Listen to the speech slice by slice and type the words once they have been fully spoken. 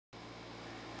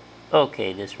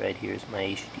Okay, this right here is my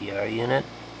HDR unit.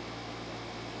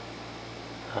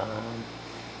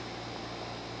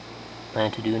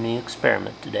 Plan to do a new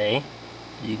experiment today.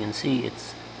 As you can see,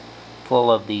 it's full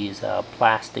of these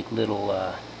plastic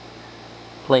little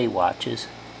play watches.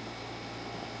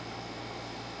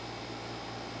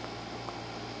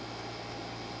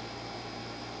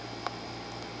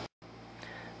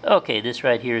 Okay, this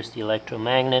right here is the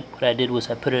electromagnet. What I did was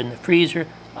I put it in the freezer.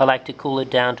 I like to cool it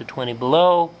down to 20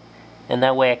 below, and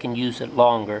that way I can use it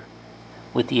longer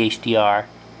with the HDR.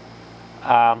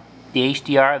 The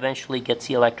HDR eventually gets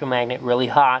the electromagnet really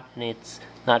hot and it's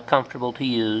not comfortable to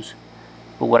use.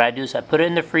 But what I do is I put it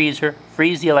in the freezer,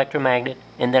 freeze the electromagnet,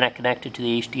 and then I connect it to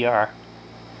the HDR.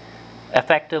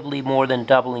 Effectively more than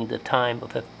doubling the time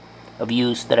of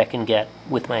use that I can get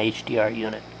with my HDR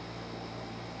unit.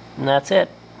 And that's it.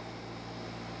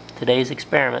 Today's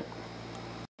experiment.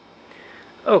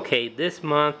 Okay, this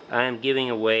month I am giving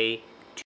away